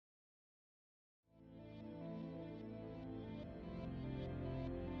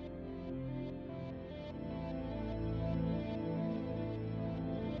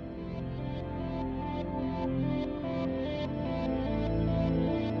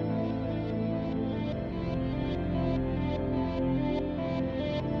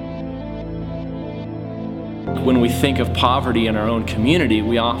When we think of poverty in our own community,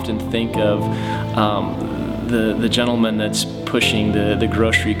 we often think of the gentleman that's pushing the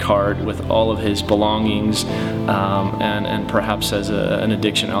grocery cart with all of his belongings, and perhaps has an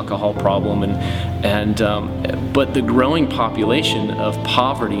addiction, alcohol problem, but the growing population of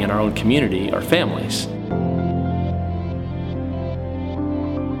poverty in our own community are families.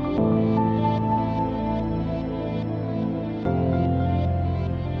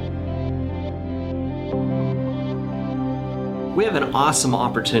 We have an awesome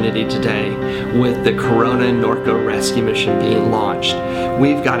opportunity today with the Corona Norco Rescue Mission being launched.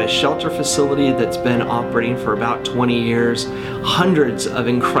 We've got a shelter facility that's been operating for about 20 years, hundreds of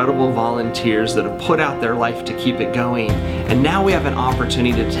incredible volunteers that have put out their life to keep it going, and now we have an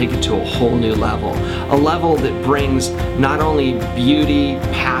opportunity to take it to a whole new level, a level that brings not only beauty,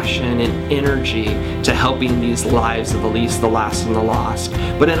 passion, and energy to helping these lives of the least, the last, and the lost,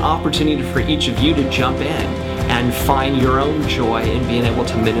 but an opportunity for each of you to jump in and find your own joy in being able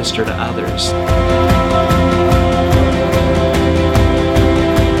to minister to others.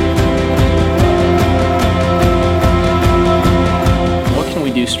 What can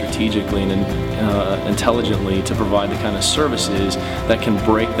we do strategically and intelligently to provide the kind of services that can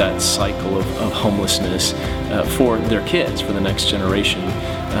break that cycle of homelessness for their kids, for the next generation?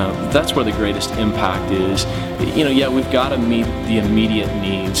 That's where the greatest impact is. We've got to meet the immediate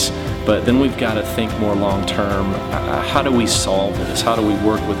needs, but then we've got to think more long term. How do we solve this? How do we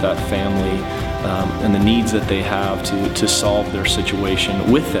work with that family and the needs that they have to solve their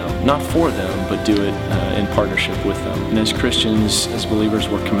situation with them, not for them, but do it in partnership with them. And as Christians, as believers,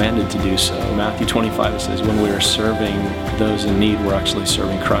 we're commanded to do so. Matthew 25, it says, when we are serving those in need, we're actually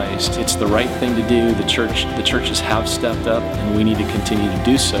serving Christ. It's the right thing to do. The churches have stepped up, and we need to continue to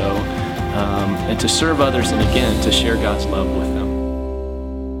do so, and to serve others, and again, to share God's love with them.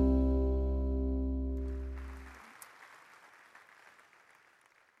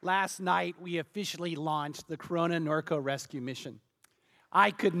 Last night, we officially launched the Corona Norco Rescue Mission.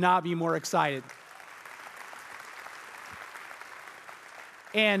 I could not be more excited.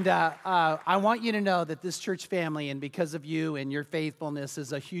 And I want you to know that this church family, and because of you and your faithfulness,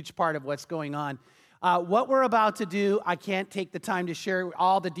 is a huge part of what's going on. What we're about to do, I can't take the time to share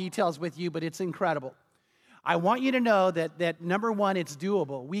all the details with you, but it's incredible. I want you to know that number one, it's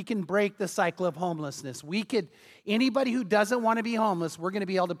doable. We can break the cycle of homelessness. Anybody who doesn't want to be homeless, we're going to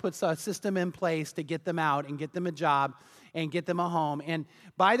be able to put a system in place to get them out and get them a job and get them a home. And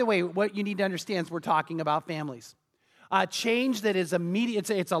by the way, what you need to understand is we're talking about families. Change that is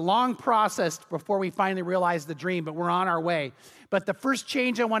immediate. It's a long process before we finally realize the dream, but we're on our way. But the first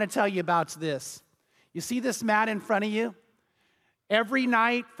change I want to tell you about is this. You see this mat in front of you? Every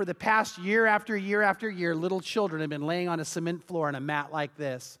night for the past year after year after year, little children have been laying on a cement floor on a mat like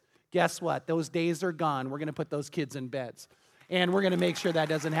this. Guess what? Those days are gone. We're going to put those kids in beds. And we're going to make sure that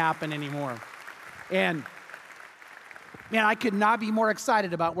doesn't happen anymore. And man, I could not be more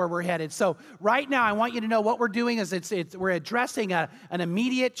excited about where we're headed. So right now, I want you to know what we're doing is we're addressing an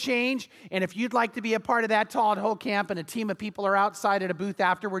immediate change. And if you'd like to be a part of that, Tall and Whole Camp and a team of people are outside at a booth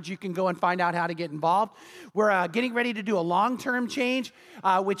afterwards, you can go and find out how to get involved. We're getting ready to do a long-term change,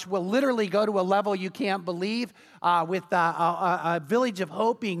 which will literally go to a level you can't believe, with a village of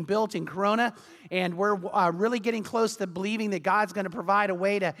hope being built in Corona. And we're really getting close to believing that God's going to provide a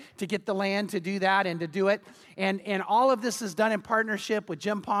way to get the land to do that and to do it. And all of this is done in partnership with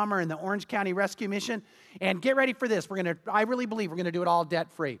Jim Palmer and the Orange County Rescue Mission. And get ready for this. I really believe we're going to do it all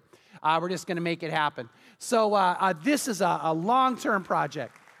debt-free. We're just going to make it happen. So this is a long-term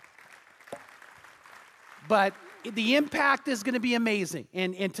project. But the impact is going to be amazing.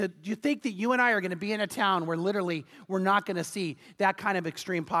 And do you think that you and I are going to be in a town where literally we're not going to see that kind of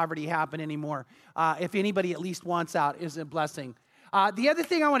extreme poverty happen anymore? If anybody at least wants out, is a blessing. The other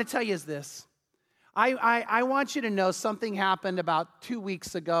thing I want to tell you is this. I want you to know something happened about 2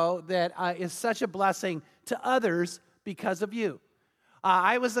 weeks ago that is such a blessing to others because of you.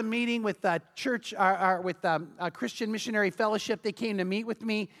 I was a meeting with church, with Christian Missionary Fellowship. They came to meet with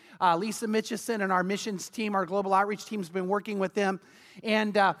me. Lisa Mitchison and our missions team, our global outreach team, has been working with them.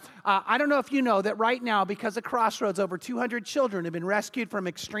 And I don't know if you know that right now, because of Crossroads, over 200 children have been rescued from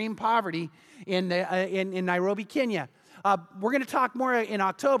extreme poverty in Nairobi, Kenya. We're going to talk more in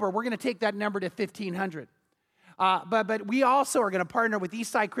October. We're going to take that number to 1,500. But we also are going to partner with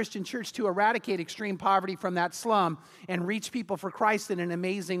Eastside Christian Church to eradicate extreme poverty from that slum and reach people for Christ in an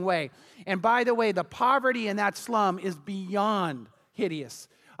amazing way. And by the way, the poverty in that slum is beyond hideous.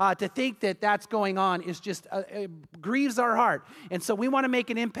 To think that that's going on is just it grieves our heart. And so we want to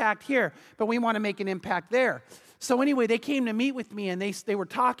make an impact here, but we want to make an impact there. So anyway, they came to meet with me, and they were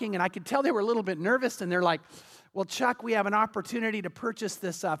talking, and I could tell they were a little bit nervous, and they're like, well, Chuck, we have an opportunity to purchase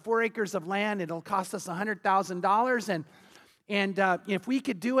this 4 acres of land. It'll cost us $100,000, and if we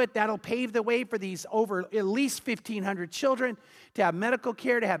could do it, that'll pave the way for these over at least 1,500 children to have medical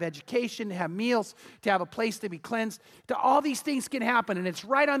care, to have education, to have meals, to have a place to be cleansed. To all these things can happen, and it's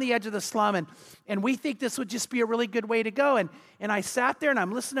right on the edge of the slum, and we think this would just be a really good way to go. And I sat there, and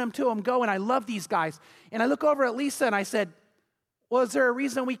I'm listening to them go, and I love these guys. And I look over at Lisa, and I said, well, is there a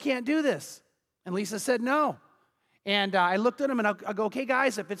reason we can't do this? And Lisa said, no. And I looked at them, and I go, okay,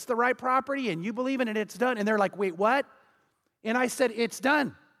 guys, if it's the right property and you believe in it, it's done. And they're like, wait, what? And I said, it's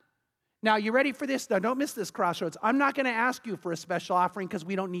done. Now, you ready for this? Now, don't miss this, Crossroads. I'm not going to ask you for a special offering because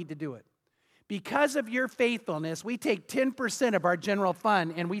we don't need to do it. Because of your faithfulness, we take 10% of our general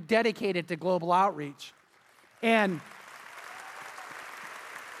fund and we dedicate it to global outreach. And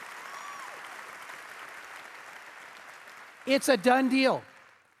it's a done deal.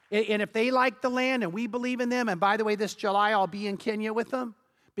 And if they like the land and we believe in them, and by the way, this July I'll be in Kenya with them,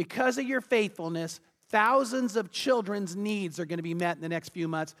 because of your faithfulness, thousands of children's needs are going to be met in the next few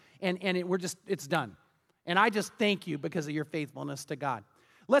months, and it's done. And I just thank you because of your faithfulness to God.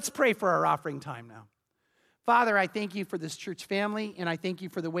 Let's pray for our offering time now. Father, I thank you for this church family, and I thank you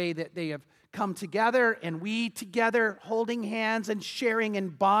for the way that they have come together, and we together holding hands and sharing in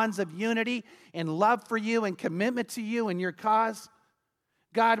bonds of unity and love for you and commitment to you and your cause.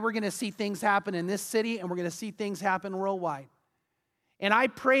 God, we're going to see things happen in this city, and we're going to see things happen worldwide. And I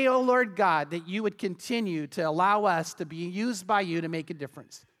pray, oh Lord God, that you would continue to allow us to be used by you to make a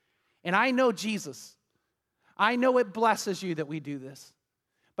difference. And I know, Jesus, I know it blesses you that we do this.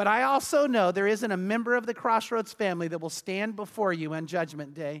 But I also know there isn't a member of the Crossroads family that will stand before you on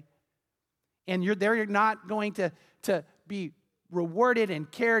Judgment Day. And they're not going to be rewarded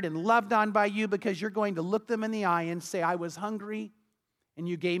and cared and loved on by you, because you're going to look them in the eye and say, I was hungry and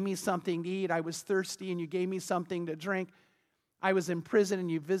you gave me something to eat. I was thirsty and you gave me something to drink. I was in prison and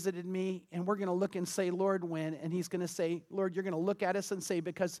you visited me. And we're going to look and say, Lord, when? And he's going to say, Lord, you're going to look at us and say,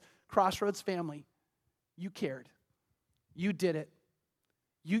 because Crossroads family, you cared. You did it.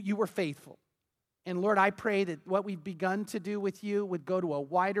 You were faithful. And Lord, I pray that what we've begun to do with you would go to a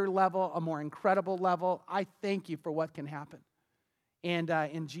wider level, a more incredible level. I thank you for what can happen. And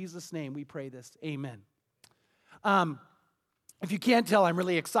in Jesus' name we pray this. Amen. If you can't tell, I'm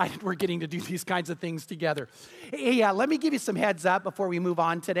really excited we're getting to do these kinds of things together. Hey, let me give you some heads up before we move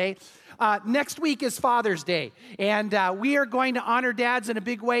on today. Next week is Father's Day, and we are going to honor dads in a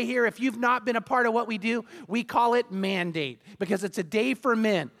big way here. If you've not been a part of what we do, we call it Mandate, because it's a day for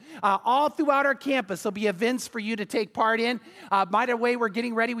men. All throughout our campus, there'll be events for you to take part in. By the way, we're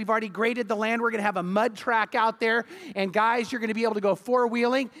getting ready. We've already graded the land. We're going to have a mud track out there, and guys, you're going to be able to go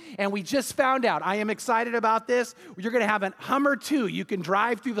four-wheeling, and we just found out, I am excited about this, you're going to have a Hummer 2. You can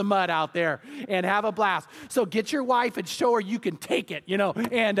drive through the mud out there and have a blast. So get your wife and show her you can take it,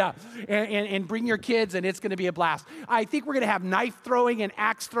 and bring your kids, and it's going to be a blast. I think we're going to have knife throwing and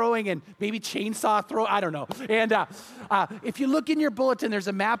axe throwing and maybe chainsaw throw. I don't know. And if you look in your bulletin, there's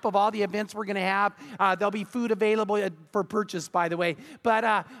a map of all the events we're going to have. There'll be food available for purchase, by the way.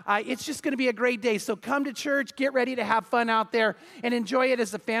 But it's just going to be a great day. So come to church, get ready to have fun out there, and enjoy it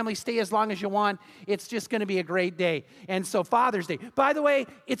as a family. Stay as long as you want. It's just going to be a great day. And so Father's Day. By the way,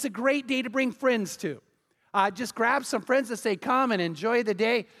 it's a great day to bring friends to. Just grab some friends that say, come and enjoy the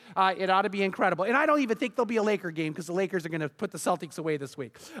day. It ought to be incredible. And I don't even think there'll be a Laker game, because the Lakers are going to put the Celtics away this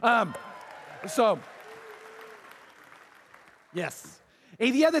week. Yes. Hey,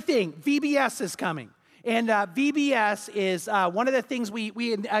 the other thing, VBS is coming. And VBS is one of the things we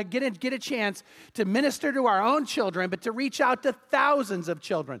get a chance to minister to our own children, but to reach out to thousands of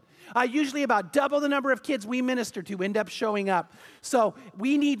children. Usually about double the number of kids we minister to end up showing up. So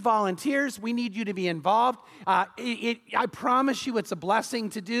we need volunteers. We need you to be involved. I promise you it's a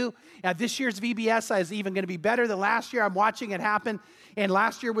blessing to do. This year's VBS is even going to be better than last year. I'm watching it happen, and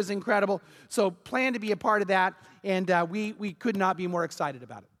last year was incredible. So plan to be a part of that, and we could not be more excited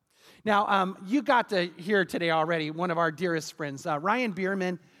about it. Now, you got to hear today already one of our dearest friends, Ryan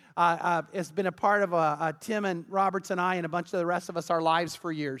Bierman, has been a part of Tim and Roberts and I and a bunch of the rest of us, our lives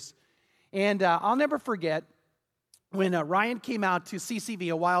for years. And I'll never forget when Ryan came out to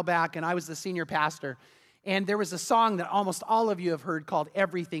CCV a while back, and I was the senior pastor, and there was a song that almost all of you have heard called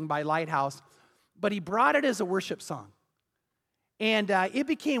Everything by Lighthouse, but he brought it as a worship song. And it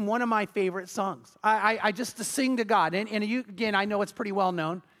became one of my favorite songs. I just to sing to God. And you, again, I know it's pretty well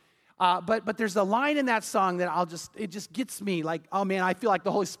known. But there's a line in that song that it just gets me like, oh man, I feel like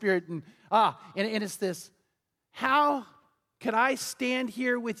the Holy Spirit, and it's this: how could I stand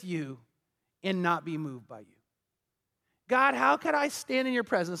here with you and not be moved by you? God, how could I stand in your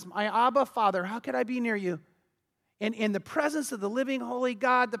presence? My Abba Father, how could I be near you? And in the presence of the living, holy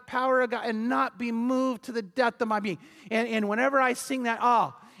God, the power of God, and not be moved to the depth of my being. And whenever I sing that,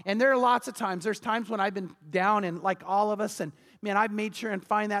 and there are lots of times, there's times when I've been down, and like all of us, and man, I've made sure and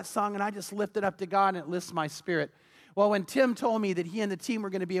find that song, and I just lift it up to God, and it lifts my spirit. Well, when Tim told me that he and the team were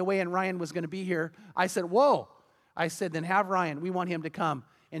going to be away and Ryan was going to be here, I said, whoa. I said, then have Ryan. We want him to come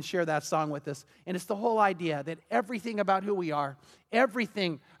and share that song with us. And it's the whole idea that everything about who we are,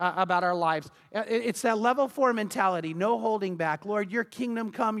 everything about our lives, it's that level 4 mentality, no holding back. Lord, your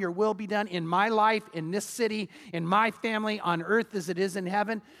kingdom come, your will be done in my life, in this city, in my family, on earth as it is in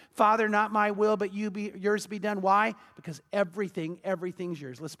heaven. Father, not my will, but yours be done. Why? Because everything's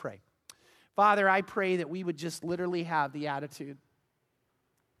yours. Let's pray. Father, I pray that we would just literally have the attitude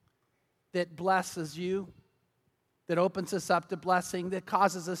that blesses you, that opens us up to blessing, that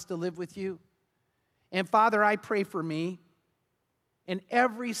causes us to live with you. And Father, I pray for me and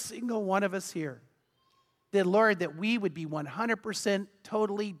every single one of us here, that Lord, that we would be 100%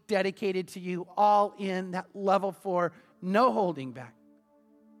 totally dedicated to you, all in that level 4, no holding back.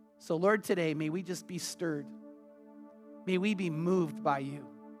 So Lord, today, may we just be stirred. May we be moved by you.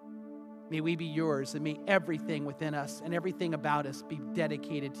 May we be yours, and may everything within us and everything about us be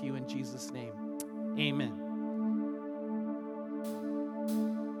dedicated to you in Jesus' name. Amen.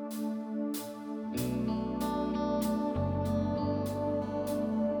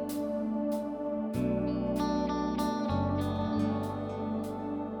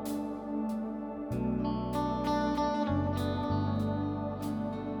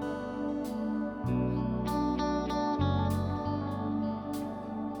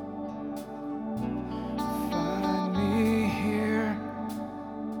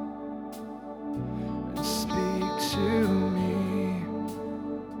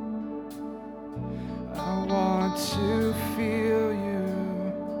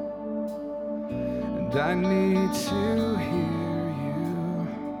 I need to hear you,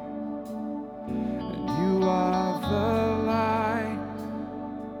 and you are the light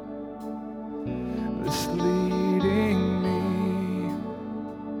that's leading me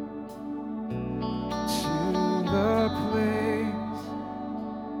to the place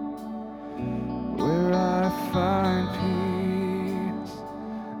where I find peace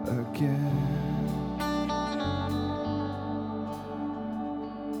again.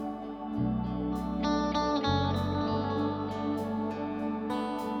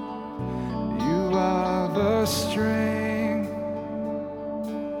 The strength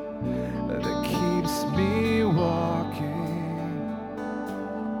that keeps me walking.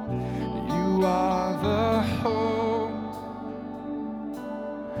 You are the hope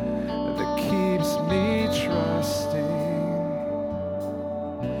that keeps me trusting.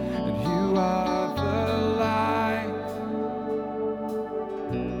 And you are the light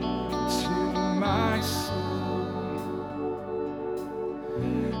to my soul.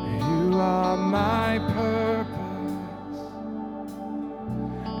 You are my purpose.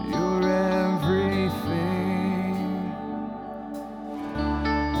 You're everything.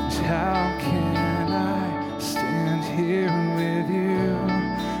 And how can I stand here with you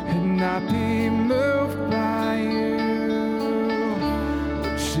and not be moved by you?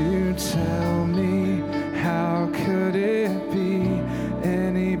 Would you tell me, how could it be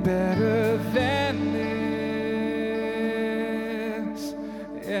any better than this?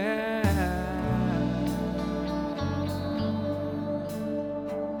 Yeah.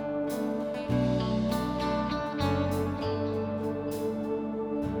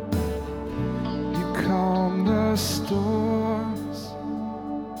 Calm the storms,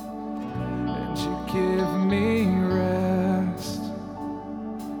 and you give me rest.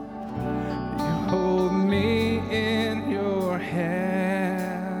 You hold me in your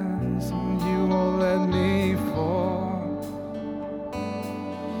hands, and you won't let me fall.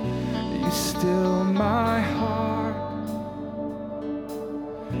 You still my heart,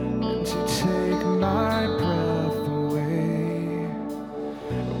 and you take my breath away.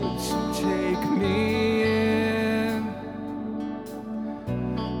 Would you take me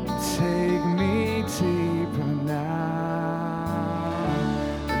deeper now?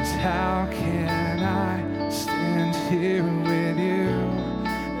 And how can I stand here with you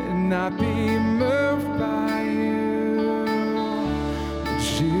and not be moved by you? Would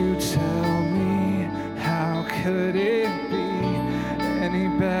you tell me, how could it be any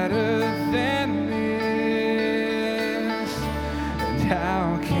better than this? And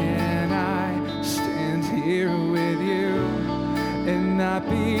how can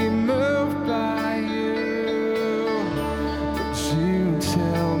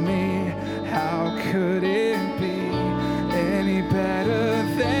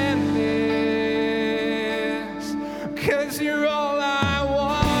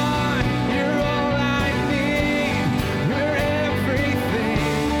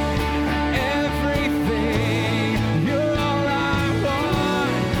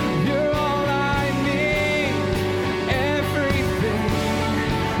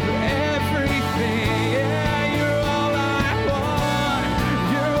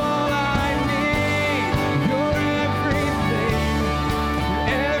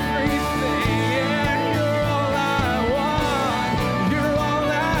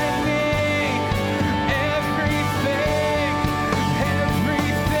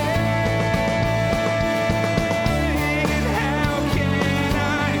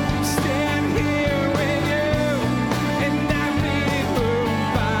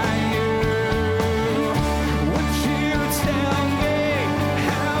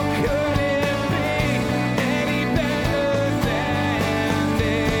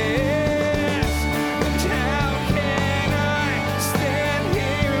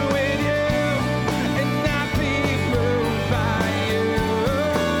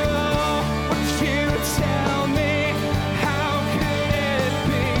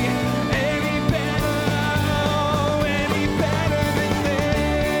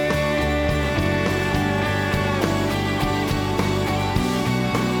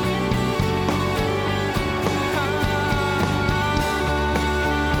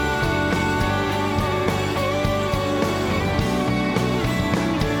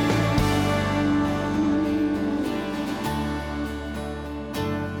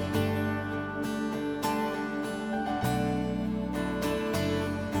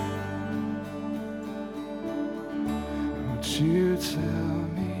tell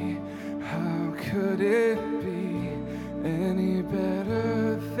me, how could it be any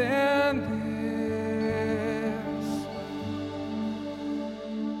better than this?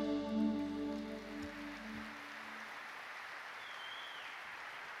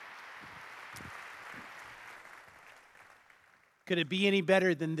 Could it be any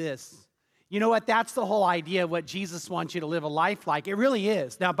better than this? You know what? That's the whole idea of what Jesus wants you to live a life like. It really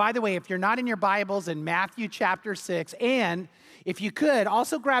is. Now, by the way, if you're not in your Bibles, in Matthew chapter 6, and if you could,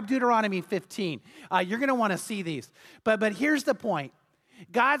 also grab Deuteronomy 15. You're going to want to see these. But here's the point.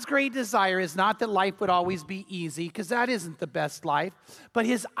 God's great desire is not that life would always be easy, because that isn't the best life. But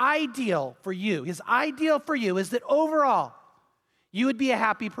his ideal for you is that overall, you would be a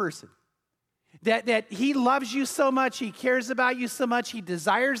happy person. That he loves you so much, he cares about you so much, he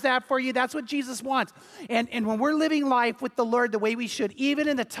desires that for you. That's what Jesus wants. And when we're living life with the Lord the way we should, even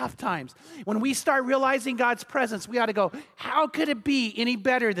in the tough times, when we start realizing God's presence, we ought to go, how could it be any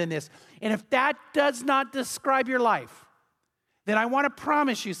better than this? And if that does not describe your life, then I want to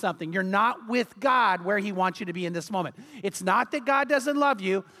promise you something. You're not with God where he wants you to be in this moment. It's not that God doesn't love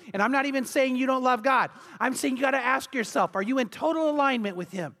you, and I'm not even saying you don't love God. I'm saying you got to ask yourself, are you in total alignment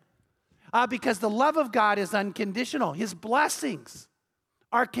with him? Because the love of God is unconditional. His blessings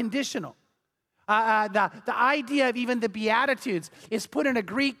are conditional. The idea of even the Beatitudes is put in a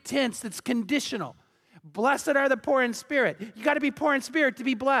Greek tense that's conditional. Blessed are the poor in spirit. You got to be poor in spirit to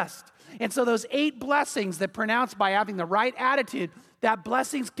be blessed. And so those 8 blessings that pronounce by having the right attitude, that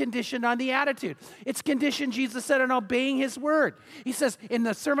blessing's conditioned on the attitude. It's conditioned, Jesus said, on obeying his word. He says in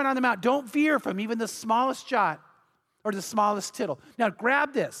the Sermon on the Mount, don't veer from even the smallest jot or the smallest tittle. Now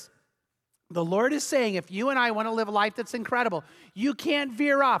grab this. The Lord is saying, if you and I want to live a life that's incredible, you can't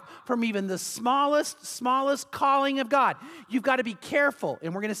veer off from even the smallest calling of God. You've got to be careful,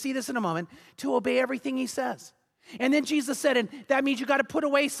 and we're going to see this in a moment, to obey everything he says. And then Jesus said, and that means you got to put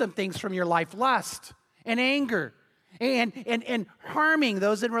away some things from your life, lust and anger and harming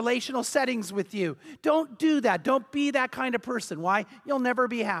those in relational settings with you. Don't do that. Don't be that kind of person. Why? You'll never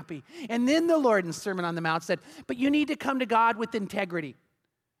be happy. And then the Lord in Sermon on the Mount said, but you need to come to God with integrity.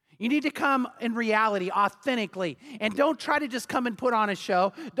 You need to come in reality, authentically, and don't try to just come and put on a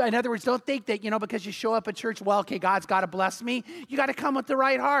show. In other words, don't think that, because you show up at church, well, okay, God's got to bless me. You got to come with the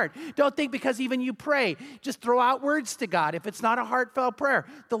right heart. Don't think because even you pray, just throw out words to God. If it's not a heartfelt prayer,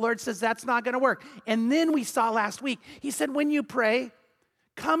 the Lord says that's not going to work. And then we saw last week, he said, when you pray,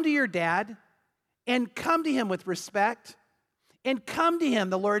 come to your dad and come to him with respect. And come to him,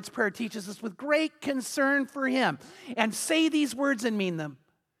 the Lord's Prayer teaches us, with great concern for him. And say these words and mean them.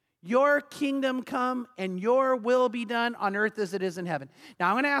 Your kingdom come and your will be done on earth as it is in heaven. Now,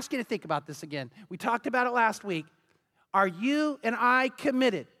 I'm going to ask you to think about this again. We talked about it last week. Are you and I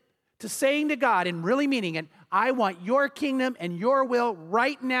committed to saying to God and really meaning it, I want your kingdom and your will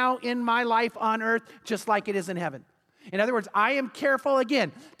right now in my life on earth, just like it is in heaven? In other words, I am careful,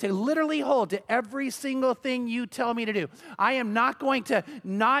 again, to literally hold to every single thing you tell me to do. I am not going to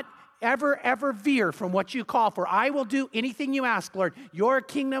not ever veer from what you call for. I will do anything you ask, Lord. Your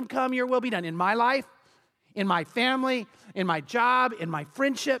kingdom come, your will be done in my life, in my family, in my job, in my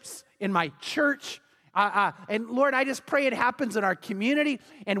friendships, in my church. And Lord, I just pray it happens in our community,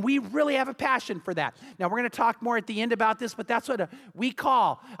 and we really have a passion for that. Now, we're going to talk more at the end about this, but that's what we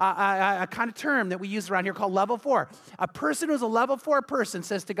call a kind of term that we use around here called level 4. A person who's a level 4 person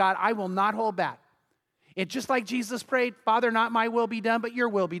says to God, I will not hold back. It's just like Jesus prayed, Father, not my will be done, but your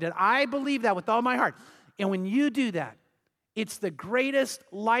will be done. I believe that with all my heart. And when you do that, it's the greatest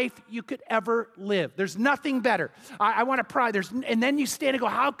life you could ever live. There's nothing better. I want to pray. And then you stand and go,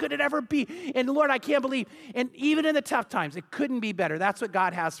 how could it ever be? And Lord, I can't believe. And even in the tough times, it couldn't be better. That's what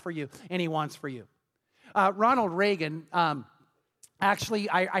God has for you, and he wants for you. Ronald Reagan, actually,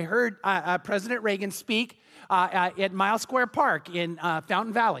 I heard President Reagan speak at Mile Square Park in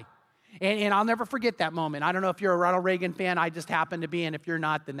Fountain Valley. And I'll never forget that moment. I don't know if you're a Ronald Reagan fan. I just happen to be, and if you're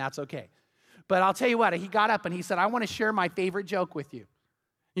not, then that's okay. But I'll tell you what, he got up and he said, I want to share my favorite joke with you.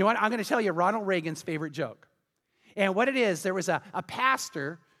 You know what? I'm going to tell you Ronald Reagan's favorite joke. And what it is, there was a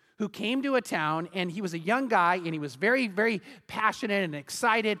pastor who came to a town, and he was a young guy, and he was very, very passionate and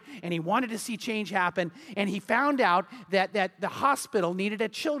excited, and he wanted to see change happen. And he found out that the hospital needed a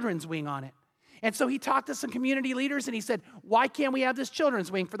children's wing on it. And so he talked to some community leaders, and he said, why can't we have this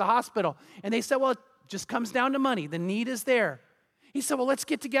children's wing for the hospital? And they said, well, it just comes down to money. The need is there. He said, well, let's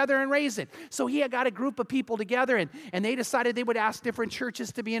get together and raise it. So he had got a group of people together, and they decided they would ask different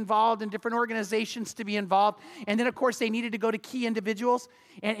churches to be involved and different organizations to be involved. And then, of course, they needed to go to key individuals.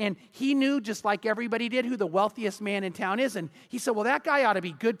 And he knew, just like everybody did, who the wealthiest man in town is. And he said, well, that guy ought to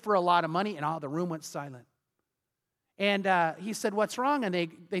be good for a lot of money. And all the room went silent. And he said, what's wrong? And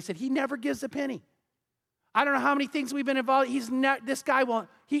they said, he never gives a penny. I don't know how many things we've been involved. This guy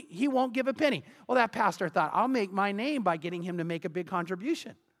he won't give a penny. Well, that pastor thought, I'll make my name by getting him to make a big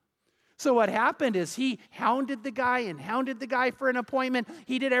contribution. So what happened is he hounded the guy for an appointment.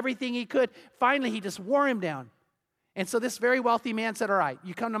 He did everything he could. Finally, he just wore him down. And so this very wealthy man said, all right,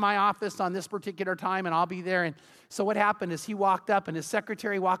 you come to my office on this particular time and I'll be there. And so what happened is he walked up and his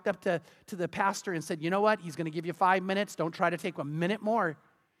secretary walked up to the pastor and said, you know what? He's going to give you 5 minutes. Don't try to take a minute more.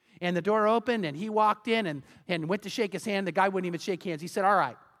 And the door opened and he walked in and went to shake his hand. The guy wouldn't even shake hands. He said, all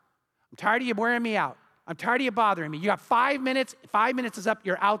right, I'm tired of you wearing me out. I'm tired of you bothering me. You got 5 minutes. 5 minutes is up.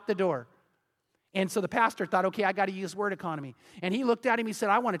 You're out the door. And so the pastor thought, okay, I got to use word economy. And he looked at him. He said,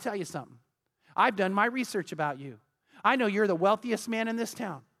 I want to tell you something. I've done my research about you. I know you're the wealthiest man in this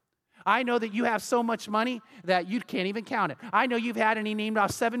town. I know that you have so much money that you can't even count it. I know you've had, and he named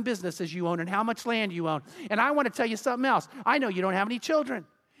off 7 businesses you own and how much land you own. And I want to tell you something else. I know you don't have any children.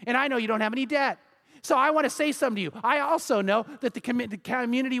 And I know you don't have any debt. So I want to say something to you. I also know that the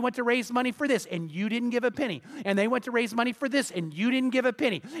community went to raise money for this, and you didn't give a penny. And they went to raise money for this, and you didn't give a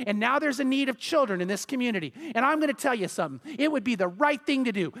penny. And now there's a need of children in this community. And I'm going to tell you something. It would be the right thing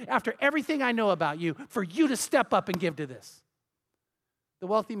to do, after everything I know about you, for you to step up and give to this. The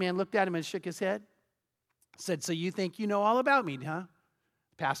wealthy man looked at him and shook his head, said, so you think you know all about me, huh?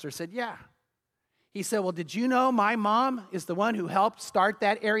 The pastor said, yeah. He said, well, did you know my mom is the one who helped start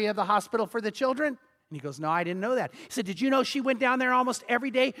that area of the hospital for the children? And he goes, no, I didn't know that. He said, did you know she went down there almost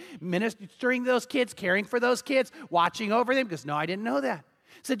every day, ministering to those kids, caring for those kids, watching over them? He goes, no, I didn't know that.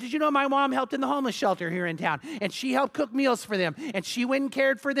 He said, did you know my mom helped in the homeless shelter here in town? And she helped cook meals for them, and she went and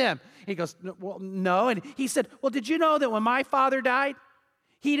cared for them. He goes, well, no. And he said, well, did you know that when my father died,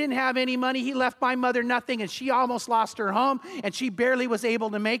 he didn't have any money. He left my mother nothing, and she almost lost her home, and she barely was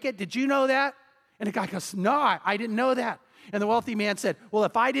able to make it. Did you know that? And the guy goes, no, I didn't know that. And the wealthy man said, well,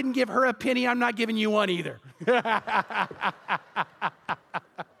 if I didn't give her a penny, I'm not giving you one either.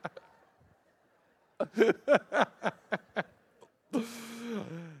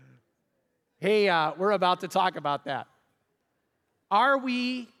 Hey, we're about to talk about that. Are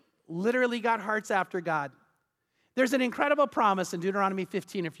we literally got hearts after God? There's an incredible promise in Deuteronomy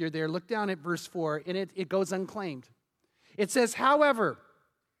 15, if you're there. Look down at verse 4, and it goes unclaimed. It says, however,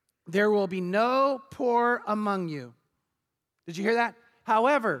 there will be no poor among you. Did you hear that?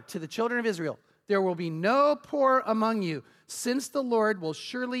 However, to the children of Israel, there will be no poor among you, since the Lord will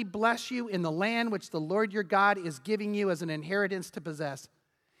surely bless you in the land which the Lord your God is giving you as an inheritance to possess.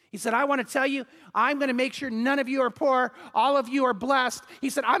 He said, I want to tell you, I'm going to make sure none of you are poor. All of you are blessed. He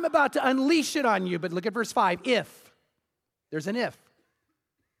said, I'm about to unleash it on you. But look at verse 5. If. There's an if.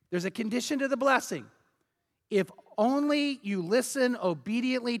 There's a condition to the blessing. If only you listen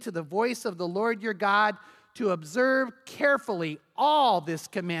obediently to the voice of the Lord your God to observe carefully all this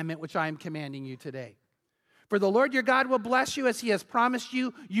commandment which I am commanding you today. For the Lord your God will bless you as he has promised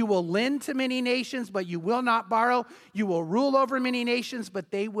you. You will lend to many nations, but you will not borrow. You will rule over many nations, but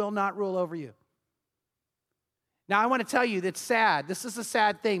they will not rule over you. Now, I want to tell you that's sad. This is a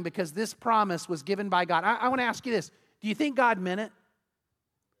sad thing because this promise was given by God. I want to ask you this. Do you think God meant it?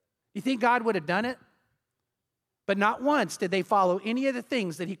 Do you think God would have done it? But not once did they follow any of the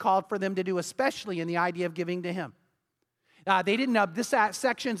things that he called for them to do, especially in the idea of giving to him. They didn't know. This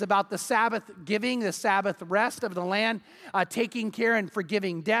section's about the Sabbath giving, the Sabbath rest of the land, taking care and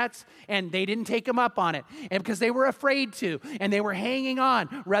forgiving debts, and they didn't take him up on it. And because they were afraid to, and they were hanging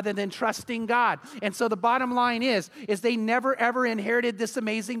on rather than trusting God. And so the bottom line is they never, ever inherited this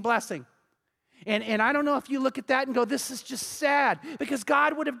amazing blessing. And I don't know if you look at that and go, this is just sad, because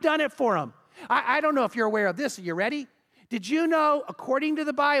God would have done it for them. I don't know if you're aware of this. Are you ready? Did you know, according to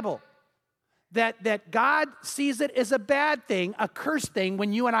the Bible, that God sees it as a bad thing, a cursed thing,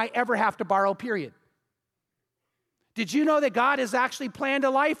 when you and I ever have to borrow, period? Did you know that God has actually planned a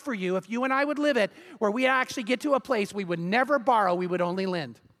life for you, if you and I would live it, where we actually get to a place we would never borrow, we would only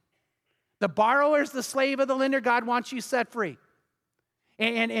lend? The borrower is the slave of the lender. God wants you set free.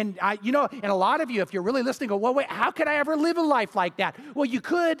 And a lot of you, if you're really listening, go, well, wait, how could I ever live a life like that? Well, you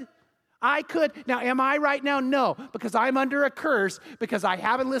could. I could. Now, am I right now? No, because I'm under a curse because I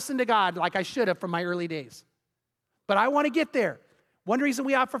haven't listened to God like I should have from my early days. But I want to get there. One reason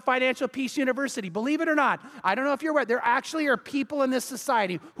we offer Financial Peace University, believe it or not, I don't know if you're aware, there actually are people in this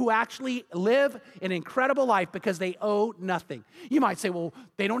society who actually live an incredible life because they owe nothing. You might say, well,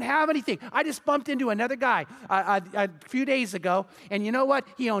 they don't have anything. I just bumped into another guy a few days ago, and you know what?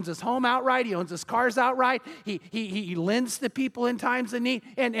 He owns his home outright. He owns his cars outright. He lends to people in times of need,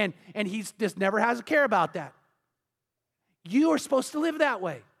 and he just never has a care about that. You are supposed to live that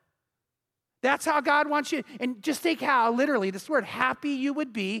way. That's how God wants you. And just take how, literally, this word, happy you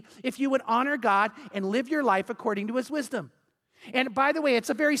would be if you would honor God and live your life according to his wisdom. And by the way, it's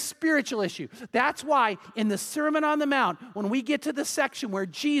a very spiritual issue. That's why in the Sermon on the Mount, when we get to the section where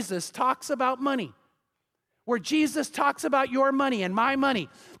Jesus talks about money, where Jesus talks about your money and my money,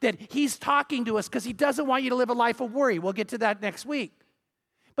 that he's talking to us because he doesn't want you to live a life of worry. We'll get to that next week.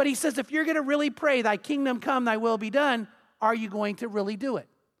 But he says, if you're going to really pray, thy kingdom come, thy will be done, are you going to really do it?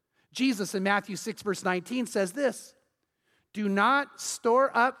 Jesus in Matthew 6, verse 19 says this, do not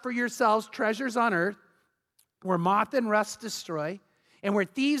store up for yourselves treasures on earth where moth and rust destroy and where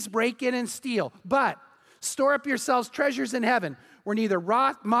thieves break in and steal, but store up yourselves treasures in heaven where neither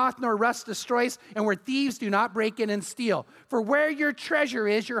moth nor rust destroys and where thieves do not break in and steal. For where your treasure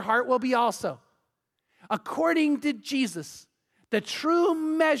is, your heart will be also. According to Jesus, the true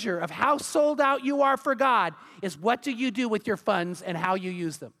measure of how sold out you are for God is what do you do with your funds and how you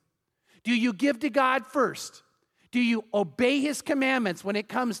use them. Do you give to God first? Do you obey his commandments when it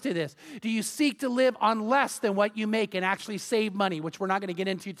comes to this? Do you seek to live on less than what you make and actually save money, which we're not going to get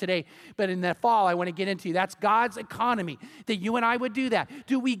into today, but in the fall I want to get into. That's God's economy, that you and I would do that.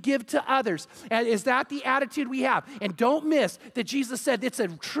 Do we give to others? And is that the attitude we have? And don't miss that Jesus said it's a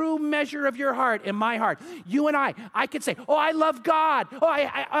true measure of your heart and my heart. You and I could say, oh, I love God.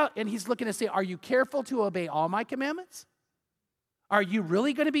 And he's looking to say, are you careful to obey all my commandments? Are you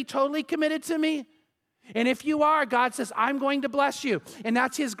really going to be totally committed to me? And if you are, God says, I'm going to bless you. And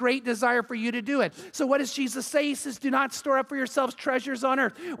that's his great desire for you to do it. So what does Jesus say? He says, do not store up for yourselves treasures on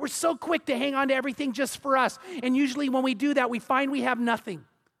earth. We're so quick to hang on to everything just for us. And usually when we do that, we find we have nothing.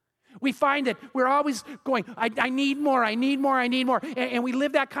 We find that we're always going, I need more, I need more, I need more. And we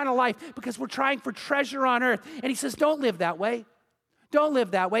live that kind of life because we're trying for treasure on earth. And he says, don't live that way. Don't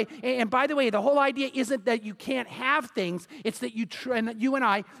live that way. And by the way, the whole idea isn't that you can't have things. It's that you and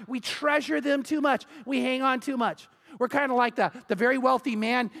I, we treasure them too much. We hang on too much. We're kind of like the very wealthy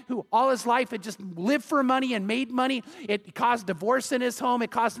man who all his life had just lived for money and made money. It caused divorce in his home. It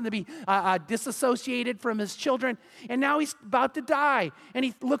caused him to be disassociated from his children. And now he's about to die. And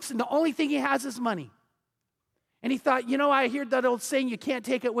he looks, and the only thing he has is money. And he thought, I hear that old saying, you can't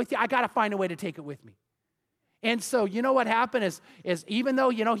take it with you. I got to find a way to take it with me. And so, what happened is even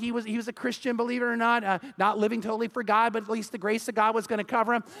though, he was a Christian, believe it or not living totally for God, but at least the grace of God was going to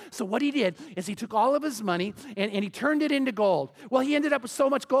cover him. So what he did is he took all of his money and he turned it into gold. Well, he ended up with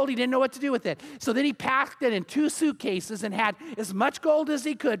so much gold, he didn't know what to do with it. So then he packed it in 2 suitcases and had as much gold as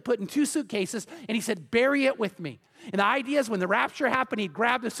he could put in 2 suitcases. And he said, bury it with me. And the idea is when the rapture happened, he'd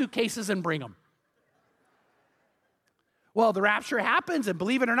grab the suitcases and bring them. Well, the rapture happens, and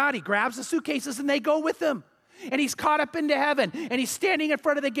believe it or not, he grabs the suitcases and they go with him. And he's caught up into heaven, and he's standing in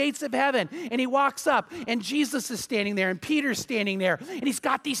front of the gates of heaven, and he walks up, and Jesus is standing there, and Peter's standing there, and he's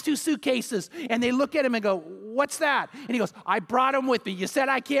got these 2 suitcases, and they look at him and go, what's that? And he goes, I brought them with me. You said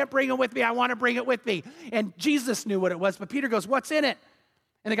I can't bring them with me. I want to bring it with me. And Jesus knew what it was, but Peter goes, what's in it?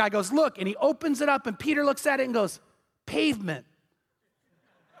 And the guy goes, look, and he opens it up, and Peter looks at it and goes, pavement.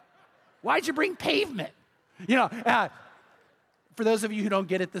 Why'd you bring pavement? For those of you who don't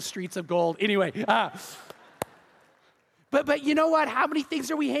get it, the streets of gold. Anyway, But you know what? How many things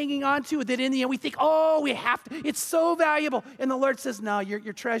are we hanging on to that in the end we think, we have to, it's so valuable. And the Lord says, no,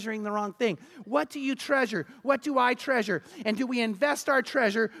 you're treasuring the wrong thing. What do you treasure? What do I treasure? And do we invest our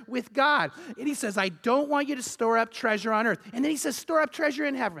treasure with God? And he says, I don't want you to store up treasure on earth. And then he says, store up treasure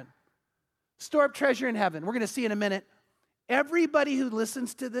in heaven. Store up treasure in heaven. We're going to see in a minute. Everybody who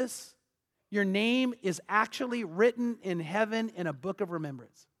listens to this, your name is actually written in heaven in a book of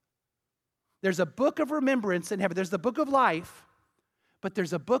remembrance. There's a book of remembrance in heaven. There's the book of life, but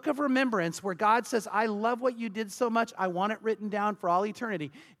there's a book of remembrance where God says, I love what you did so much. I want it written down for all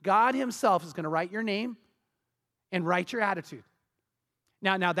eternity. God himself is going to write your name and write your attitude.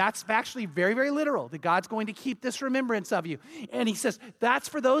 Now that's actually very, very literal, that God's going to keep this remembrance of you. And he says, that's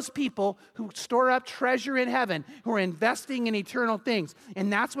for those people who store up treasure in heaven, who are investing in eternal things.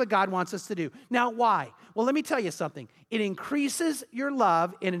 And that's what God wants us to do. Now, why? Well, let me tell you something. It increases your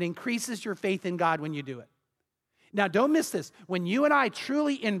love and it increases your faith in God when you do it. Now, don't miss this. When you and I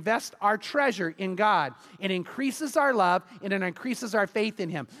truly invest our treasure in God, it increases our love and it increases our faith in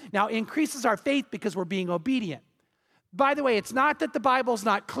him. Now, it increases our faith because we're being obedient. By the way, it's not that the Bible's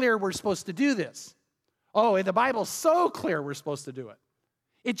not clear we're supposed to do this. Oh, the Bible's so clear we're supposed to do it.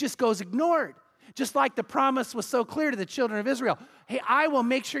 It just goes ignored. Just like the promise was so clear to the children of Israel. Hey, I will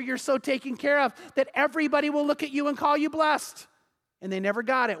make sure you're so taken care of that everybody will look at you and call you blessed. And they never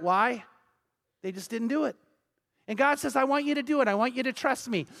got it. Why? They just didn't do it. And God says, I want you to do it. I want you to trust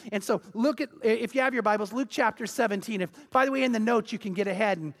me. And so look at, if you have your Bibles, Luke chapter 17. By the way, in the notes, you can get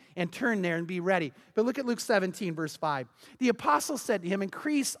ahead and turn there and be ready. But look at Luke 17, verse 5. The apostles said to him,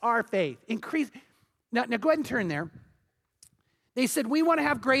 increase our faith. Now go ahead and turn there. They said, we want to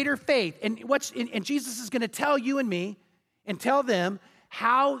have greater faith. And Jesus is going to tell you and me and tell them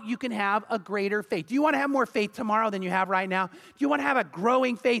how you can have a greater faith. Do you want to have more faith tomorrow than you have right now? Do you want to have a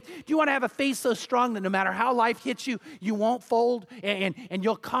growing faith? Do you want to have a faith so strong that no matter how life hits you, you won't fold and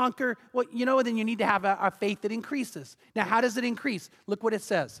you'll conquer? Well, then you need to have a faith that increases. Now, how does it increase? Look what it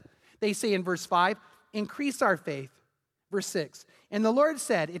says. They say in verse 5, increase our faith. Verse 6, and the Lord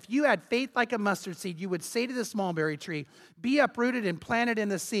said, if you had faith like a mustard seed, you would say to this mulberry tree, be uprooted and planted in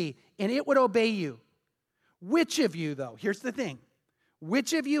the sea, and it would obey you. Which of you, though, here's the thing,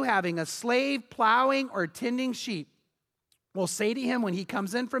 which of you having a slave plowing or tending sheep will say to him when he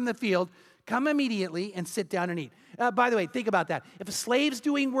comes in from the field, come immediately and sit down and eat? By the way, think about that. If a slave's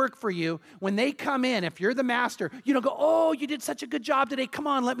doing work for you, when they come in, if you're the master, you don't go, oh, you did such a good job today. Come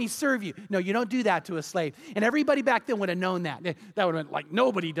on, let me serve you. No, you don't do that to a slave. And everybody back then would have known that. That would have been like,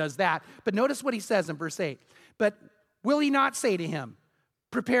 nobody does that. But notice what he says in verse 8. But will he not say to him,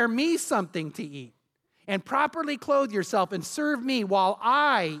 prepare me something to eat, and properly clothe yourself and serve me while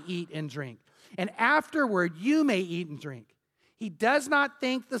I eat and drink, and afterward you may eat and drink? He does not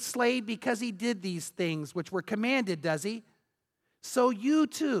thank the slave because he did these things which were commanded, does he? So you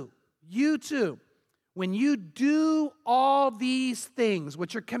too, when you do all these things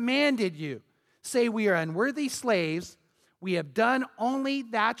which are commanded you, say we are unworthy slaves, we have done only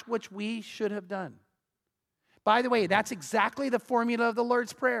that which we should have done. By the way, that's exactly the formula of the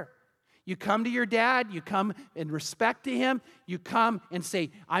Lord's Prayer. You come to your dad, you come in respect to him, you come and say,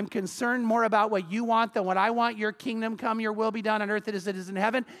 I'm concerned more about what you want than what I want. Your kingdom come, your will be done on earth as it is in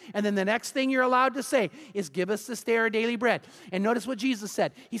heaven. And then the next thing you're allowed to say is, give us this day our daily bread. And notice what Jesus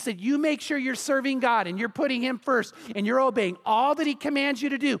said. He said, you make sure you're serving God and you're putting him first and you're obeying all that he commands you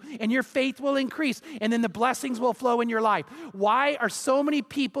to do, and your faith will increase, and then the blessings will flow in your life. Why are so many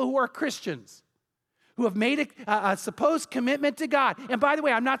people who are Christians, who have made a supposed commitment to God? And by the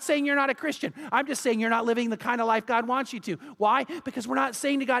way, I'm not saying you're not a Christian. I'm just saying you're not living the kind of life God wants you to. Why? Because we're not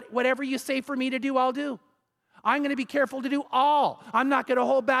saying to God, whatever you say for me to do, I'll do. I'm going to be careful to do all. I'm not going to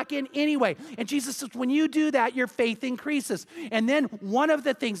hold back in anyway. And Jesus says, when you do that, your faith increases. And then one of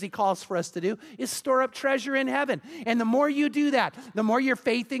the things he calls for us to do is store up treasure in heaven. And the more you do that, the more your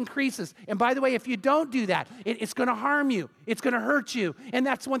faith increases. And by the way, if you don't do that, it's going to harm you. It's going to hurt you. And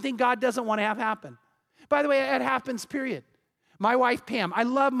that's one thing God doesn't want to have happen. By the way, it happens, period. My wife, Pam, I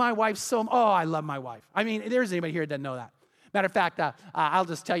love my wife so much. Oh, I love my wife. I mean, there's anybody here that doesn't know that. Matter of fact, I'll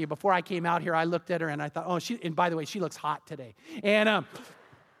just tell you, before I came out here, I looked at her and I thought, and by the way, she looks hot today. And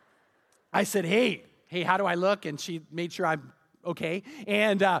I said, hey, how do I look? And she made sure I'm okay.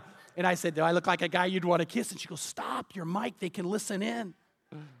 And I said, do I look like a guy you'd want to kiss? And she goes, stop your mic, they can listen in.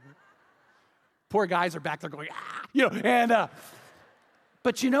 Poor guys are back there going,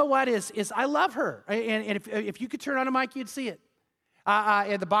 but you know what is I love her. And if you could turn on a mic, you'd see it.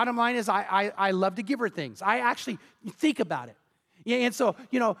 And the bottom line is I love to give her things. I actually think about it. Yeah, and so,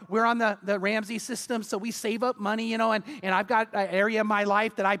 we're on the Ramsey system, so we save up money, and I've got an area of my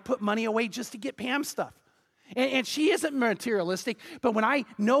life that I put money away just to get Pam stuff. And she isn't materialistic, but when I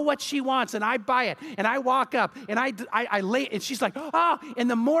know what she wants and I buy it and I walk up and I lay it, and she's like,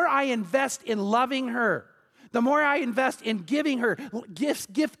 and the more I invest in loving her, the more I invest in giving her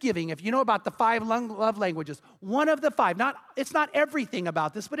gift giving. If you know about the 5 love languages, one of the 5, it's not everything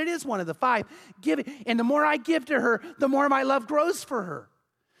about this, but it is one of the 5, giving. And the more I give to her, the more my love grows for her.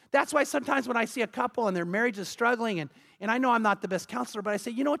 That's why sometimes when I see a couple and their marriage is struggling, and I know I'm not the best counselor, but I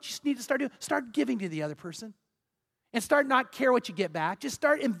say, you know what you need to start doing? Start giving to the other person. And start not care what you get back. Just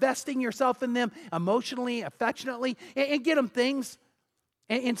start investing yourself in them emotionally, affectionately, and get them things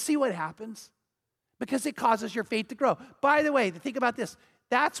and see what happens. Because it causes your faith to grow. By the way, think about this.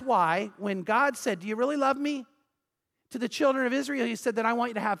 That's why when God said, do you really love me? To the children of Israel, he said that I want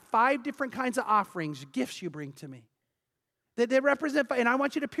you to have 5 different kinds of offerings, gifts you bring to me. That they represent, and I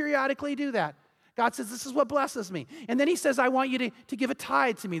want you to periodically do that. God says, this is what blesses me. And then he says, I want you to give a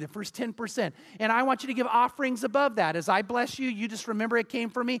tithe to me, the first 10%. And I want you to give offerings above that. As I bless you, you just remember it came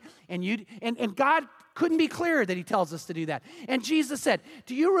from me. And God couldn't be clearer that he tells us to do that. And Jesus said,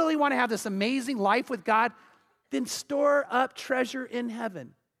 do you really want to have this amazing life with God? Then store up treasure in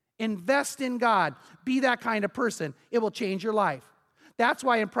heaven. Invest in God. Be that kind of person. It will change your life. That's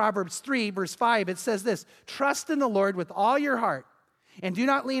why in Proverbs 3, verse 5, it says this, trust in the Lord with all your heart, and do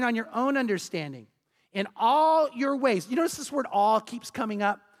not lean on your own understanding. In all your ways. You notice this word all keeps coming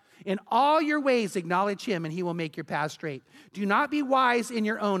up? In all your ways acknowledge him, and he will make your path straight. Do not be wise in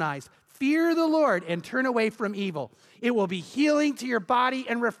your own eyes. Fear the Lord and turn away from evil. It will be healing to your body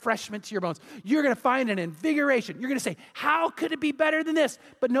and refreshment to your bones. You're going to find an invigoration. You're going to say, how could it be better than this?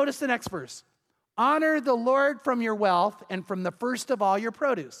 But notice the next verse. Honor the Lord from your wealth and from the first of all your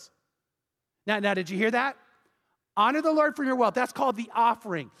produce. Now, did you hear that? Honor the Lord from your wealth. That's called the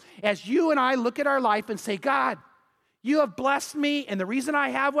offering. As you and I look at our life and say, God, you have blessed me, and the reason I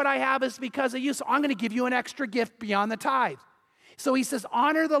have what I have is because of you, so I'm going to give you an extra gift beyond the tithe. So he says,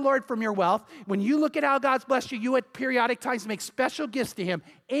 honor the Lord from your wealth. When you look at how God's blessed you, you at periodic times make special gifts to him,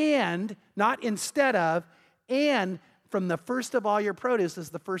 and, not instead of, and from the first of all your produce is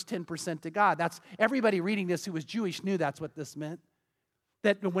the first 10% to God. That's everybody reading this who was Jewish knew that's what this meant.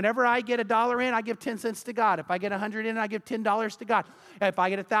 That whenever I get $1 in, I give 10 cents to God. If I get 100 in, I give $10 to God. If I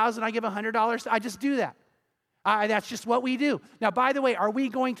get 1,000, I give $100. I just do that. That's just what we do. Now, by the way, are we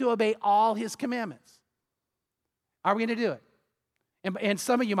going to obey all his commandments? Are we going to do it? And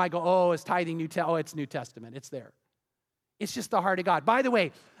some of you might go, oh, is tithing it's New Testament. It's there. It's just the heart of God. By the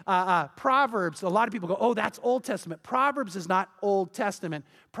way, Proverbs, a lot of people go, oh, that's Old Testament. Proverbs is not Old Testament.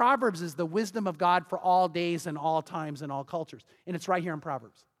 Proverbs is the wisdom of God for all days and all times and all cultures. And it's right here in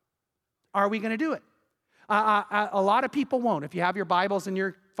Proverbs. Are we going to do it? A lot of people won't. If you have your Bibles and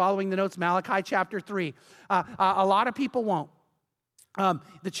you're following the notes, Malachi chapter 3, a lot of people won't.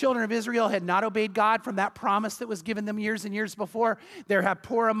 The children of Israel had not obeyed God from that promise that was given them years and years before. There have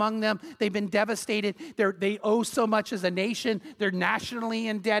poor among them. They've been devastated. They owe so much as a nation. They're nationally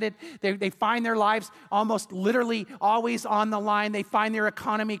indebted. They find their lives almost literally always on the line. They find their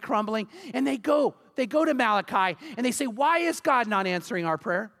economy crumbling. And they go to Malachi and they say, why is God not answering our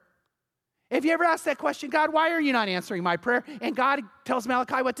prayer? Have you ever asked that question, God, why are you not answering my prayer? And God tells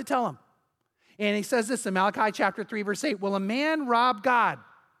Malachi what to tell him. And he says this in Malachi chapter 3, verse 8, will a man rob God?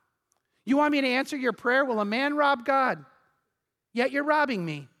 You want me to answer your prayer? Will a man rob God? Yet you're robbing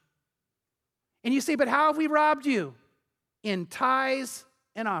me. And you say, but how have we robbed you? In tithes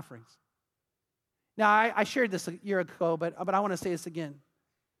and offerings. Now, I shared this a year ago, but I want to say this again.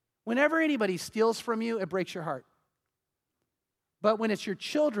 Whenever anybody steals from you, it breaks your heart. But when it's your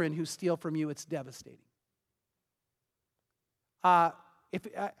children who steal from you, it's devastating.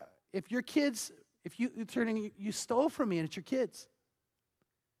 If your kids, if you stole from me and it's your kids,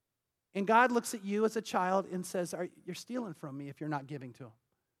 and God looks at you as a child and says, you're stealing from me if you're not giving to him.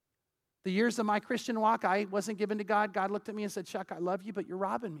 The years of my Christian walk, I wasn't given to God. God looked at me and said, Chuck, I love you, but you're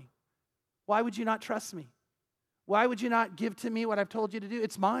robbing me. Why would you not trust me? Why would you not give to me what I've told you to do?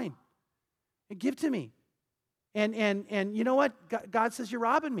 It's mine. And give to me. And you know what? God says, you're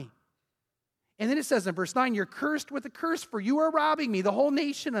robbing me. And then it says in verse 9, you're cursed with a curse, for you are robbing me, the whole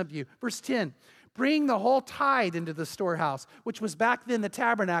nation of you. Verse 10, bring the whole tithe into the storehouse, which was back then the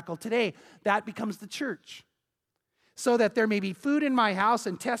tabernacle. Today, that becomes the church. So that there may be food in my house,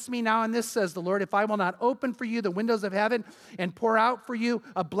 and test me now in this, says the Lord, if I will not open for you the windows of heaven and pour out for you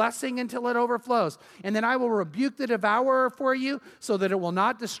a blessing until it overflows. And then I will rebuke the devourer for you, so that it will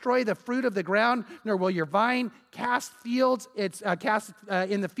not destroy the fruit of the ground, nor will your vine cast in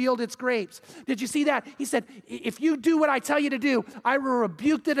the field its grapes. Did you see that? He said, if you do what I tell you to do, I will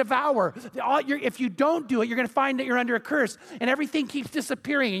rebuke the devourer. If you don't do it, you're going to find that you're under a curse, and everything keeps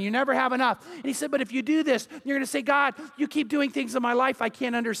disappearing, and you never have enough. And he said, but if you do this, you're going to say, God, you keep doing things in my life I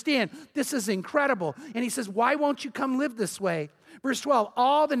can't understand. This is incredible. And he says, why won't you come live this way? Verse 12,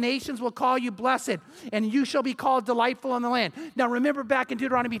 all the nations will call you blessed, and you shall be called delightful in the land. Now remember back in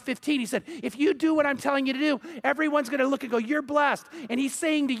Deuteronomy 15, he said, if you do what I'm telling you to do, everyone's going to look and go, you're blessed. And he's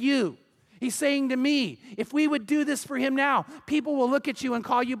saying to you, he's saying to me, if we would do this for him now, people will look at you and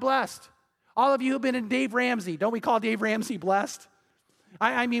call you blessed. All of you who've been in Dave Ramsey, don't we call Dave Ramsey blessed?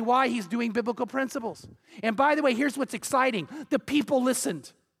 I mean, why? He's doing biblical principles. And by the way, here's what's exciting. The people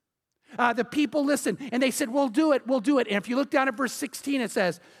listened. The people listened, and they said, we'll do it, we'll do it. And if you look down at verse 16, it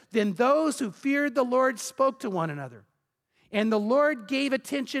says, then those who feared the Lord spoke to one another. And the Lord gave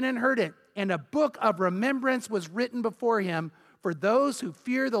attention and heard it. And a book of remembrance was written before him for those who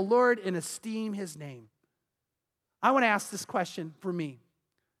fear the Lord and esteem his name. I want to ask this question for me.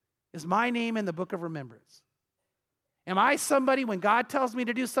 Is my name in the book of remembrance? Am I somebody, when God tells me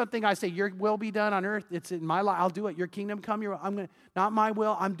to do something, I say, your will be done on earth. It's in my life. I'll do it. Your kingdom come. Not my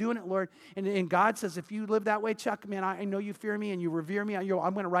will. I'm doing it, Lord. And God says, if you live that way, Chuck, man, I know you fear me and you revere me. I'm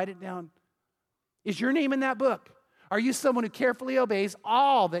going to write it down. Is your name in that book? Are you someone who carefully obeys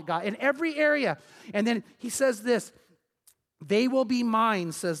all that God, in every area? And then he says this, They will be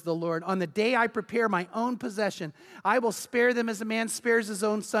mine, says the Lord. On the day I prepare my own possession, I will spare them as a man spares his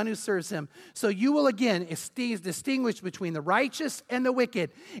own son who serves him. So you will again distinguish between the righteous and the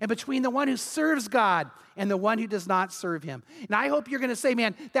wicked, and between the one who serves God and the one who does not serve him. And I hope you're going to say,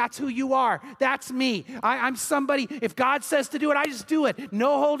 man, that's who you are. That's me. I'm somebody, if God says to do it, I just do it.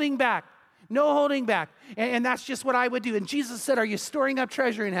 No holding back. No holding back. And that's just what I would do. And Jesus said, are you storing up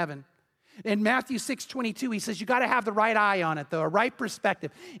treasure in heaven? In Matthew 6:22, he says, you got to have the right eye on it, though, a right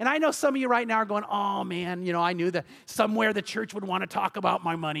perspective. And I know some of you right now are going, oh, man, I knew that somewhere the church would want to talk about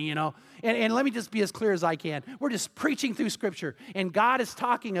my money, And let me just be as clear as I can. We're just preaching through Scripture, and God is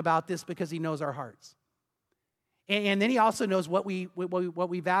talking about this because he knows our hearts. And then he also knows what we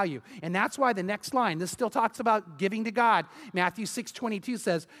value. And that's why the next line, this still talks about giving to God. Matthew 6:22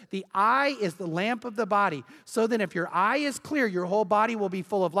 says, the eye is the lamp of the body. So then if your eye is clear, your whole body will be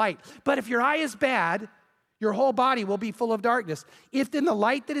full of light. But if your eye is bad, your whole body will be full of darkness. If then the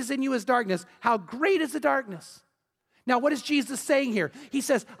light that is in you is darkness, how great is the darkness? Now, what is Jesus saying here? He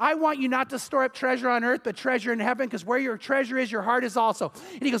says, I want you not to store up treasure on earth, but treasure in heaven, because where your treasure is, your heart is also.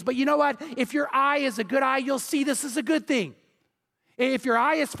 And he goes, but you know what? If your eye is a good eye, you'll see this is a good thing. If your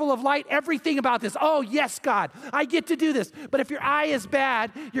eye is full of light, everything about this, oh, yes, God, I get to do this. But if your eye is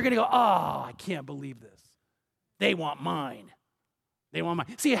bad, you're going to go, oh, I can't believe this. They want mine. They want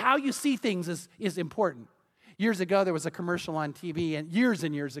mine. See, how you see things is important. Years ago, there was a commercial on TV, and years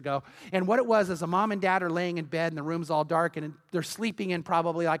ago, and what it was is a mom and dad are laying in bed, and the room's all dark, and they're sleeping in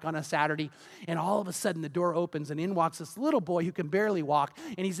probably like on a Saturday, and all of a sudden the door opens, and in walks this little boy who can barely walk,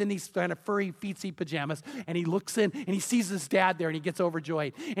 and he's in these kind of furry, feetsy pajamas, and he looks in, and he sees his dad there, and he gets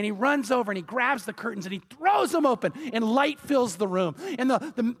overjoyed, and he runs over, and he grabs the curtains, and he throws them open, and light fills the room, and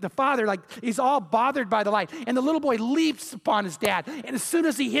the father, he's all bothered by the light, and the little boy leaps upon his dad, and as soon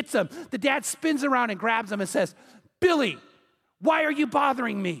as he hits him, the dad spins around and grabs him and says, Billy, why are you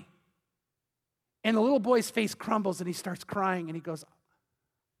bothering me? And the little boy's face crumbles and he starts crying and he goes,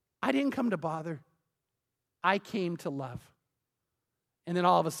 I didn't come to bother. I came to love. And then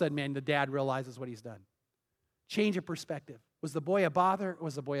all of a sudden, man, the dad realizes what he's done. Change of perspective. Was the boy a bother or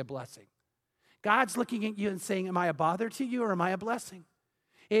was the boy a blessing? God's looking at you and saying, am I a bother to you or am I a blessing?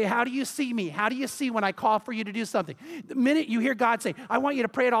 Hey, how do you see me? How do you see when I call for you to do something? The minute you hear God say, I want you to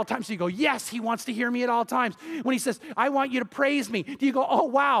pray at all times, so you go, yes, he wants to hear me at all times. When he says, I want you to praise me, do you go, oh,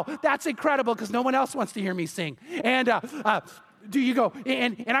 wow, that's incredible because no one else wants to hear me sing? And do you go,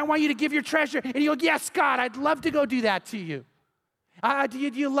 and I want you to give your treasure, and you go, yes, God, I'd love to go do that to you. Do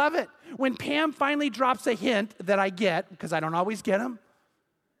you love it? When Pam finally drops a hint that I get, because I don't always get them,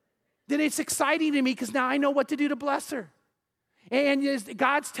 then it's exciting to me because now I know what to do to bless her. And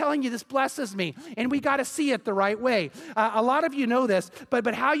God's telling you this blesses me, and we got to see it the right way. A lot of you know this,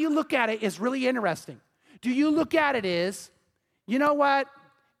 but how you look at it is really interesting. Do you look at it as, you know what?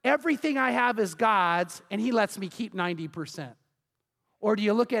 Everything I have is God's, and he lets me keep 90%. Or do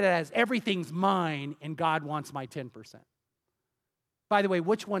you look at it as everything's mine, and God wants my 10%? By the way,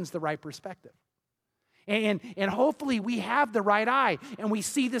 which one's the right perspective? And hopefully we have the right eye and we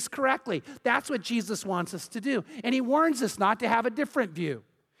see this correctly. That's what Jesus wants us to do. And he warns us not to have a different view.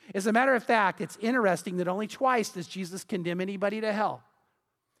 As a matter of fact, it's interesting that only twice does Jesus condemn anybody to hell.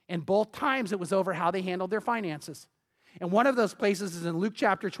 And both times it was over how they handled their finances. And one of those places is in Luke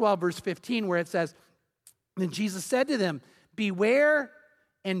chapter 12, verse 15, where it says, then Jesus said to them, beware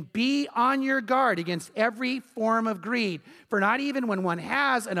and be on your guard against every form of greed. For not even when one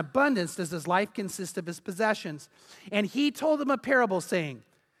has an abundance does his life consist of his possessions. And he told them a parable saying,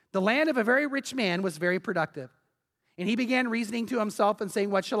 the land of a very rich man was very productive. And he began reasoning to himself and saying,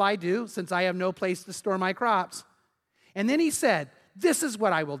 what shall I do since I have no place to store my crops? And then he said, this is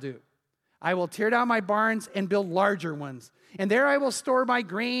what I will do. I will tear down my barns and build larger ones. And there I will store my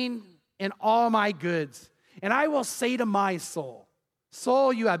grain and all my goods. And I will say to my soul,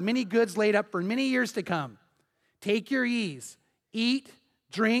 soul, you have many goods laid up for many years to come. Take your ease, eat,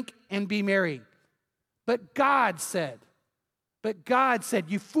 drink, and be merry. But God said,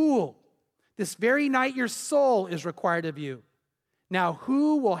 you fool, this very night your soul is required of you. Now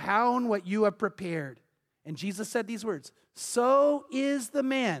who will hound what you have prepared? And Jesus said these words, so is the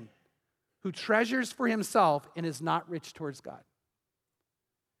man who treasures for himself and is not rich towards God.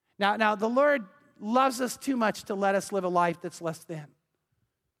 Now the Lord loves us too much to let us live a life that's less than.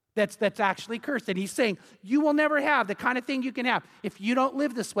 That's actually cursed. And he's saying, you will never have the kind of thing you can have if you don't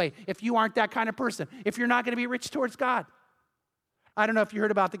live this way, if you aren't that kind of person, if you're not going to be rich towards God. I don't know if you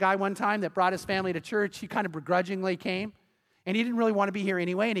heard about the guy one time that brought his family to church. He kind of begrudgingly came, and he didn't really want to be here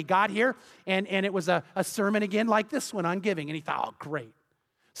anyway, and he got here, and it was a sermon again like this one on giving, and he thought, oh, great.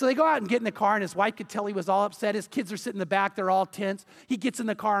 So they go out and get in the car, and his wife could tell he was all upset. His kids are sitting in the back. They're all tense. He gets in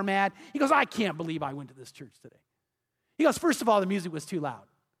the car mad. He goes, I can't believe I went to this church today. He goes, first of all, the music was too loud.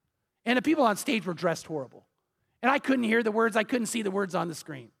 And the people on stage were dressed horrible. And I couldn't hear the words. I couldn't see the words on the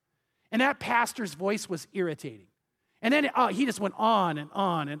screen. And that pastor's voice was irritating. And then he just went on and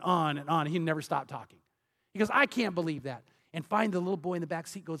on and on and on. He never stopped talking. He goes, I can't believe that. And finally, the little boy in the back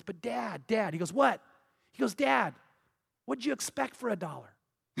seat goes, but Dad. He goes, what? He goes, Dad, what'd you expect for $1?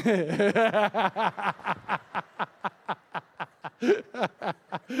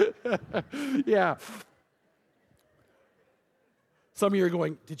 Yeah. Some of you are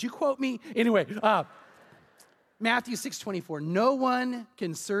going, did you quote me? Anyway, Matthew 6:24, no one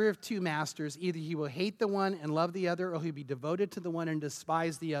can serve two masters. Either he will hate the one and love the other, or he'll be devoted to the one and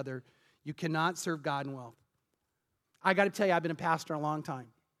despise the other. You cannot serve God and wealth. I got to tell you, I've been a pastor a long time.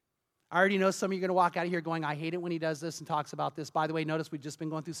 I already know some of you are going to walk out of here going, I hate it when he does this and talks about this. By the way, notice we've just been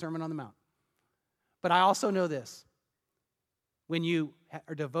going through Sermon on the Mount. But I also know this. When you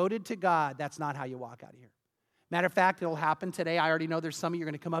are devoted to God, that's not how you walk out of here. Matter of fact, it'll happen today. I already know there's some of you are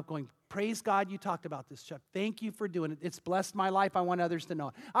going to come up going, praise God you talked about this, Chuck. Thank you for doing it. It's blessed my life. I want others to know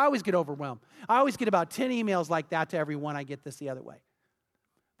it. I always get overwhelmed. I always get about 10 emails like that to everyone. I get this the other way.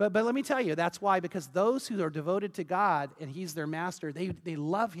 But let me tell you, that's why, because those who are devoted to God and he's their master, they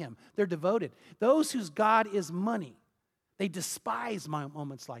love him. They're devoted. Those whose God is money, they despise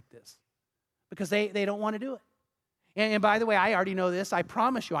moments like this because they don't want to do it. And by the way, I already know this. I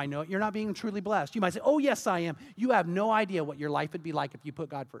promise you I know it. You're not being truly blessed. You might say, oh, yes, I am. You have no idea what your life would be like if you put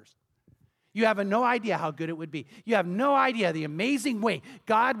God first. You have no idea how good it would be. You have no idea the amazing way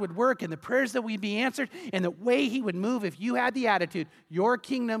God would work and the prayers that would be answered and the way he would move if you had the attitude, your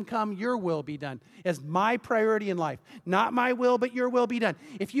kingdom come, your will be done, as my priority in life. Not my will, but your will be done.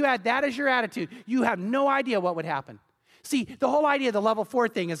 If you had that as your attitude, you have no idea what would happen. See, the whole idea of the level 4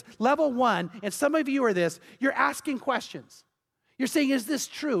 thing is level 1, and some of you are this, you're asking questions. You're saying, is this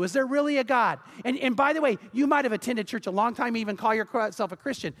true? Is there really a God? And by the way, you might have attended church a long time, even call yourself a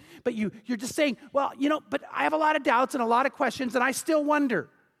Christian, but you're just saying, well, but I have a lot of doubts and a lot of questions, and I still wonder.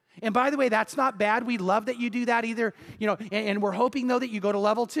 And by the way, that's not bad. We love that you do that either, and we're hoping, though, that you go to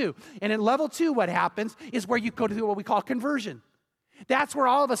level 2. And in level 2, what happens is where you go to what we call conversion. That's where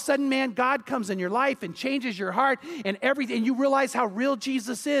all of a sudden, man, God comes in your life and changes your heart and everything, and you realize how real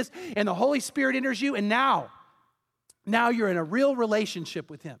Jesus is, and the Holy Spirit enters you, and now you're in a real relationship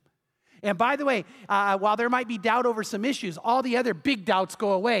with him. And by the way, while there might be doubt over some issues, all the other big doubts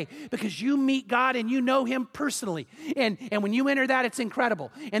go away because you meet God and you know him personally. And when you enter that, it's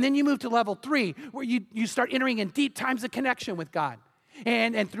incredible. And then you move to level 3 where you start entering in deep times of connection with God.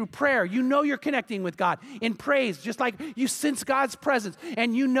 And through prayer, you know you're connecting with God. In praise, just like you sense God's presence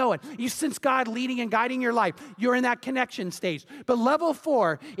and you know it. You sense God leading and guiding your life. You're in that connection stage. But level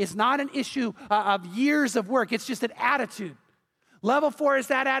 4 is not an issue of years of work. It's just an attitude. Level 4 is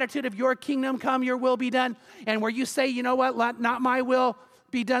that attitude of your kingdom come, your will be done. And where you say, you know what, not my will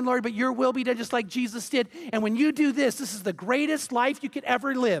be done, Lord, but your will be done just like Jesus did. And when you do this is the greatest life you could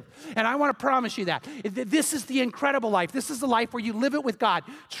ever live. And I want to promise you that. This is the incredible life. This is the life where you live it with God,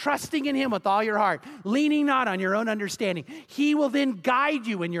 trusting in him with all your heart, leaning not on your own understanding. He will then guide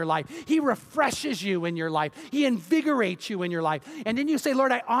you in your life. He refreshes you in your life. He invigorates you in your life. And then you say,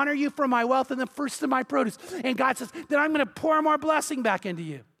 Lord, I honor you for my wealth and the first of my produce. And God says, then I'm going to pour more blessing back into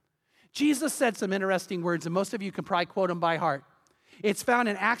you. Jesus said some interesting words, and most of you can probably quote them by heart. It's found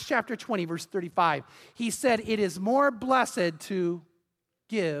in Acts chapter 20, verse 35. He said, it is more blessed to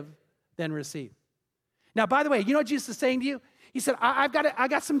give than receive. Now, by the way, you know what Jesus is saying to you? He said, I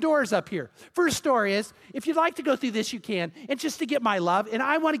got some doors up here. First door is, if you'd like to go through this, you can. And just to get my love, and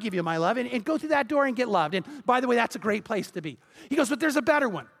I want to give you my love, and go through that door and get loved. And by the way, that's a great place to be. He goes, but there's a better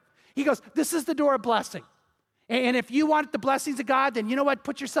one. He goes, this is the door of blessing. And if you want the blessings of God, then you know what?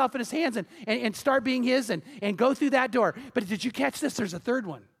 Put yourself in his hands and start being his and go through that door. But did you catch this? There's a third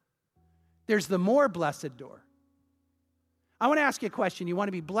one. There's the more blessed door. I want to ask you a question. You want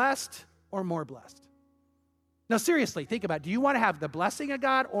to be blessed or more blessed? Now, seriously, think about it. Do you want to have the blessing of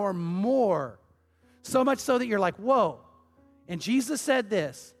God or more? So much so that you're like, whoa. And Jesus said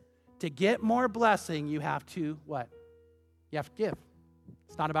this, to get more blessing, you have to what? You have to give.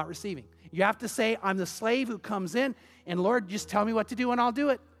 It's not about receiving. You have to say, I'm the slave who comes in, and Lord, just tell me what to do and I'll do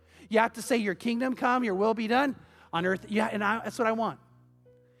it. You have to say, your kingdom come, your will be done on earth. Yeah, and that's what I want.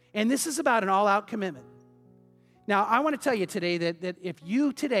 And this is about an all-out commitment. Now, I want to tell you today that if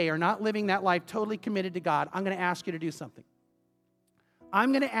you today are not living that life totally committed to God, I'm going to ask you to do something.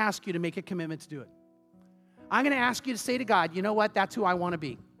 I'm going to ask you to make a commitment to do it. I'm going to ask you to say to God, you know what, that's who I want to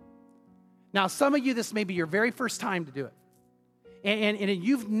be. Now, some of you, this may be your very first time to do it. and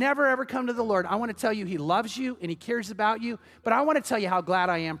you've never, ever come to the Lord, I want to tell you He loves you and He cares about you. But I want to tell you how glad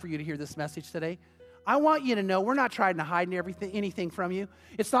I am for you to hear this message today. I want you to know we're not trying to hide anything from you.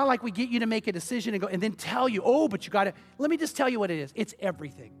 It's not like we get you to make a decision and go and then tell you, oh, but you got to. Let me just tell you what it is. It's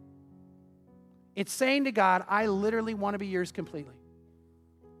everything. It's saying to God, I literally want to be yours completely.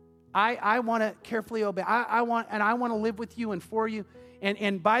 I want to carefully obey. I want to live with you and for you.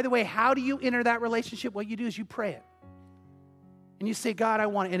 And by the way, how do you enter that relationship? What you do is you pray it. And you say, God, I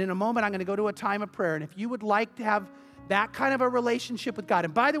want it. And in a moment, I'm going to go to a time of prayer. And if you would like to have that kind of a relationship with God.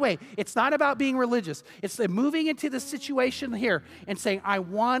 And by the way, it's not about being religious. It's moving into the situation here and saying, I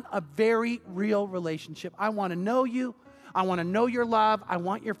want a very real relationship. I want to know you. I want to know your love. I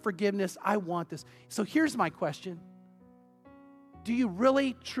want your forgiveness. I want this. So here's my question. Do you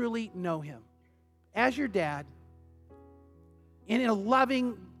really, truly know Him as your dad in a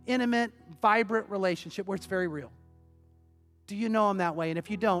loving, intimate, vibrant relationship where it's very real? Do you know Him that way? And if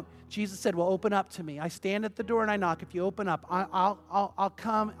you don't, Jesus said, well, open up to me. I stand at the door and I knock. If you open up, I'll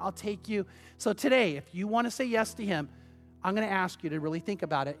come, I'll take you. So today, if you want to say yes to Him, I'm going to ask you to really think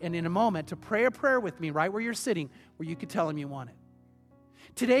about it. And in a moment, to pray a prayer with me right where you're sitting, where you could tell Him you want it.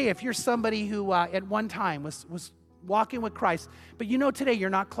 Today, if you're somebody who at one time was walking with Christ, but you know today you're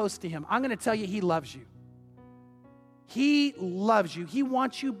not close to Him, I'm going to tell you He loves you. He loves you. He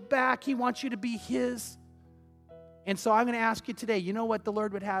wants you back. He wants you to be His. And so I'm going to ask you today, you know what the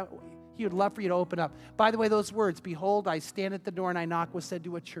Lord would have? He would love for you to open up. By the way, those words, behold, I stand at the door and I knock, was said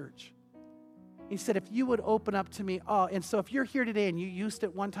to a church. He said, if you would open up to me. Oh, and so if you're here today and you used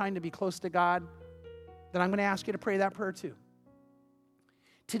at one time to be close to God, then I'm going to ask you to pray that prayer too.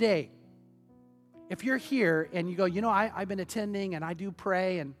 Today, if you're here and you go, you know, I've been attending and I do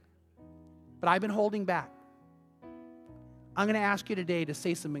pray, but I've been holding back. I'm going to ask you today to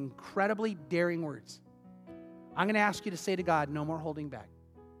say some incredibly daring words. I'm going to ask you to say to God, no more holding back.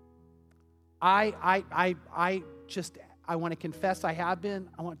 I want to confess I have been.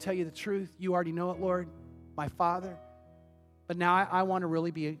 I want to tell you the truth. You already know it, Lord, my Father. But now I want to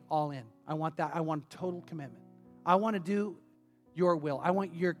really be all in. I want that. I want total commitment. I want to do your will. I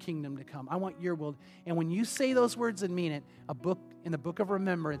want your kingdom to come. I want your will. And when you say those words and mean it, in the book of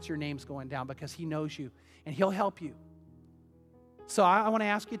remembrance, your name's going down because He knows you and He'll help you. So I want to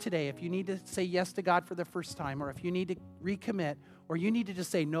ask you today, if you need to say yes to God for the first time, or if you need to recommit, or you need to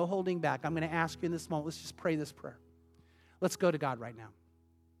just say no holding back, I'm going to ask you in this moment, let's just pray this prayer. Let's go to God right now.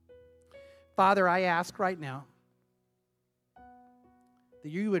 Father, I ask right now that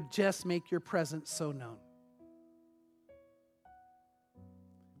you would just make your presence so known.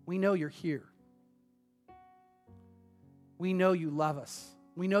 We know you're here. We know you love us.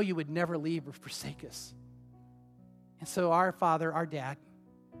 We know you would never leave or forsake us. And so our Father, our Dad,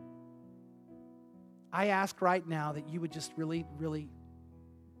 I ask right now that you would just really, really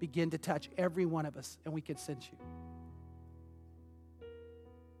begin to touch every one of us and we could sense you.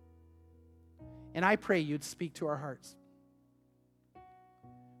 And I pray you'd speak to our hearts.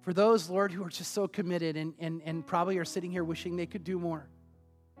 For those, Lord, who are just so committed and probably are sitting here wishing they could do more,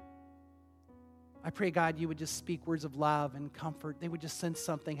 I pray, God, you would just speak words of love and comfort. They would just sense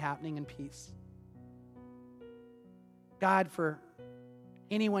something happening in peace. God, for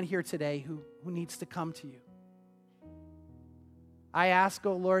anyone here today who needs to come to you, I ask,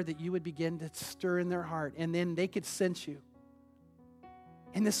 oh Lord, that you would begin to stir in their heart and then they could sense you.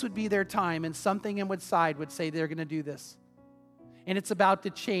 And this would be their time, and something inside would say they're going to do this. And it's about to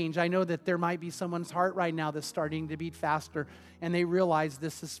change. I know that there might be someone's heart right now that's starting to beat faster, and they realize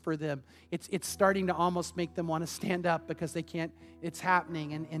this is for them. It's starting to almost make them want to stand up because they can't. It's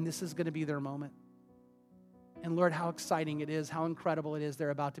happening, and this is going to be their moment. And Lord, how exciting it is, how incredible it is they're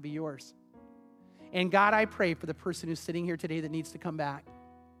about to be yours. And God, I pray for the person who's sitting here today that needs to come back.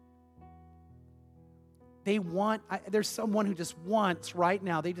 There's someone who just wants right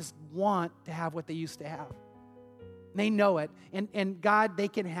now, they just want to have what they used to have. They know it. And God, they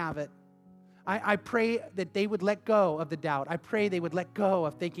can have it. I pray that they would let go of the doubt. I pray they would let go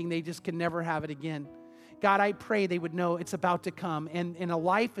of thinking they just can never have it again. God, I pray they would know it's about to come. And a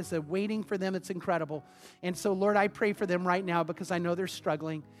life is waiting for them. It's incredible. And so, Lord, I pray for them right now because I know they're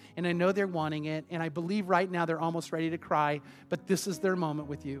struggling and I know they're wanting it. And I believe right now they're almost ready to cry, but this is their moment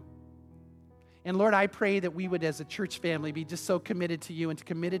with you. And Lord, I pray that we would, as a church family, be just so committed to you and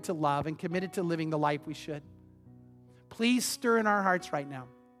committed to love and committed to living the life we should. Please stir in our hearts right now.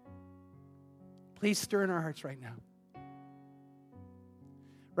 Please stir in our hearts right now.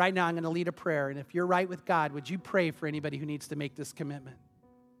 Right now, I'm going to lead a prayer. And if you're right with God, would you pray for anybody who needs to make this commitment?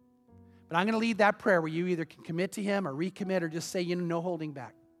 But I'm going to lead that prayer where you either can commit to Him or recommit or just say, no holding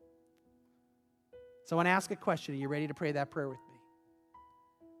back. So I want to ask a question. Are you ready to pray that prayer with me?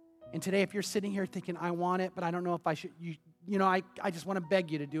 And today, if you're sitting here thinking, I want it, but I don't know if I should, I just want to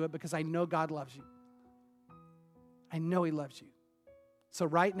beg you to do it because I know God loves you. I know He loves you. So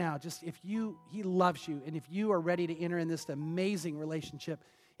right now, just He loves you, and if you are ready to enter in this amazing relationship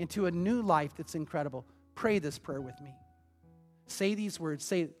into a new life that's incredible, pray this prayer with me. Say these words.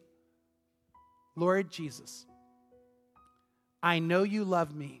 Say, Lord Jesus, I know you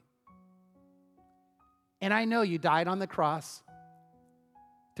love me, and I know you died on the cross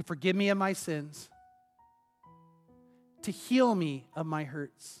to forgive me of my sins, to heal me of my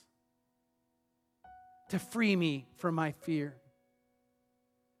hurts, to free me from my fear,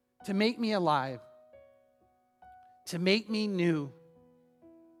 to make me alive, to make me new,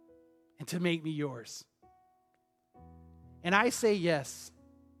 and to make me yours. And I say yes.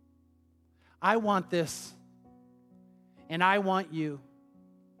 I want this, and I want you,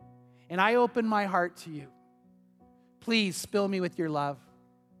 and I open my heart to you. Please fill me with your love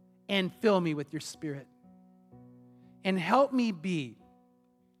and fill me with your Spirit, and help me be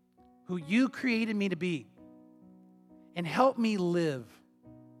who you created me to be, and help me live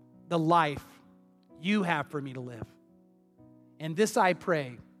the life you have for me to live. And this I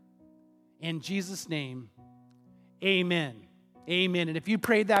pray in Jesus' name, amen. Amen. And if you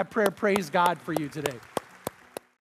prayed that prayer, praise God for you today.